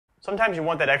Sometimes you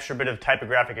want that extra bit of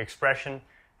typographic expression,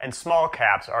 and small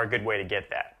caps are a good way to get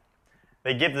that.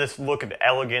 They give this look of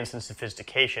elegance and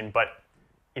sophistication, but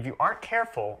if you aren't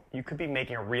careful, you could be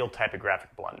making a real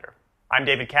typographic blunder. I'm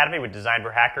David Cademy with Design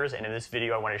for Hackers, and in this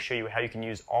video I want to show you how you can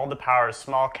use all the power of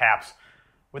small caps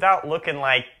without looking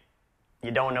like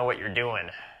you don't know what you're doing.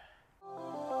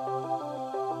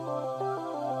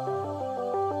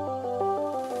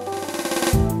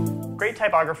 Great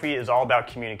typography is all about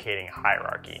communicating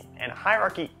hierarchy, and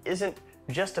hierarchy isn't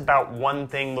just about one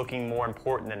thing looking more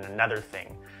important than another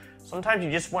thing. Sometimes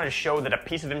you just want to show that a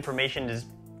piece of information is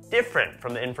different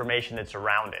from the information that's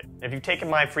around it. If you've taken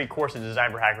my free course at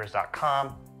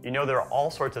designforhackers.com, you know there are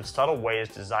all sorts of subtle ways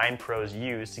design pros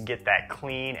use to get that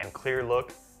clean and clear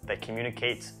look that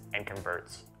communicates and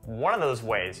converts. One of those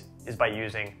ways is by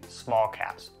using small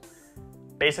caps.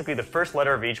 Basically, the first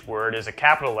letter of each word is a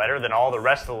capital letter, then all the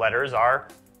rest of the letters are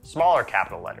smaller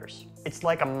capital letters. It's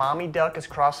like a mommy duck is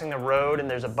crossing the road and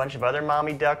there's a bunch of other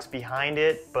mommy ducks behind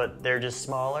it, but they're just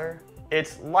smaller.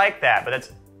 It's like that, but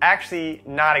that's actually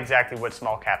not exactly what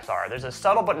small caps are. There's a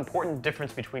subtle but important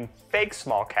difference between fake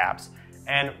small caps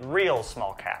and real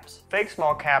small caps. Fake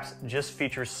small caps just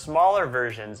feature smaller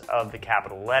versions of the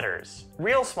capital letters.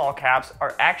 Real small caps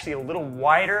are actually a little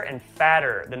wider and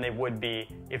fatter than they would be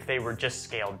if they were just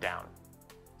scaled down.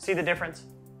 See the difference?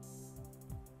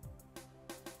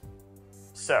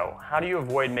 So, how do you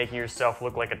avoid making yourself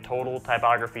look like a total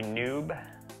typography noob?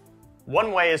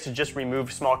 One way is to just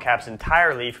remove small caps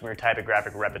entirely from your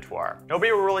typographic repertoire.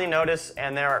 Nobody will really notice,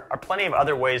 and there are plenty of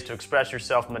other ways to express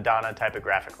yourself Madonna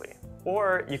typographically.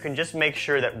 Or you can just make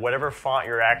sure that whatever font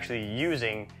you're actually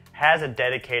using has a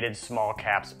dedicated small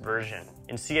caps version.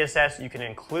 In CSS, you can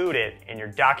include it in your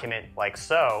document like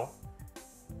so.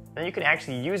 Then you can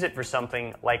actually use it for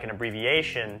something like an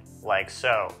abbreviation like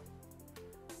so.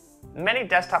 Many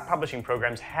desktop publishing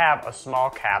programs have a small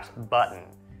caps button,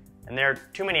 and there are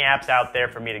too many apps out there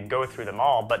for me to go through them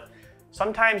all, but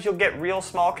sometimes you'll get real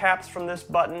small caps from this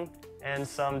button and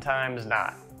sometimes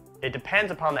not. It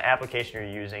depends upon the application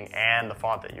you're using and the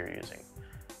font that you're using.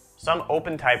 Some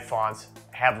OpenType fonts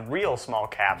have real small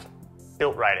caps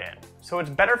built right in. So it's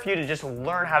better for you to just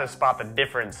learn how to spot the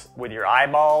difference with your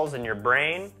eyeballs and your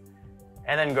brain,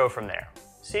 and then go from there.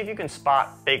 See if you can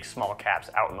spot fake small caps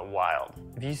out in the wild.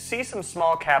 If you see some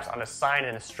small caps on a sign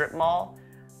in a strip mall,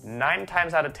 9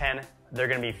 times out of 10, they're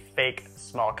gonna be fake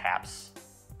small caps.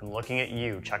 I'm looking at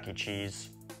you, Chuck E. Cheese.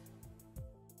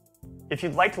 If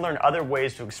you'd like to learn other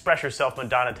ways to express yourself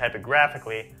Madonna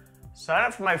typographically, sign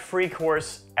up for my free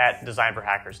course at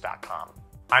designforhackers.com.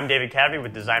 I'm David Cademy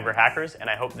with Design for Hackers, and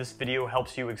I hope this video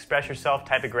helps you express yourself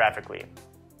typographically.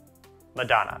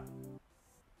 Madonna.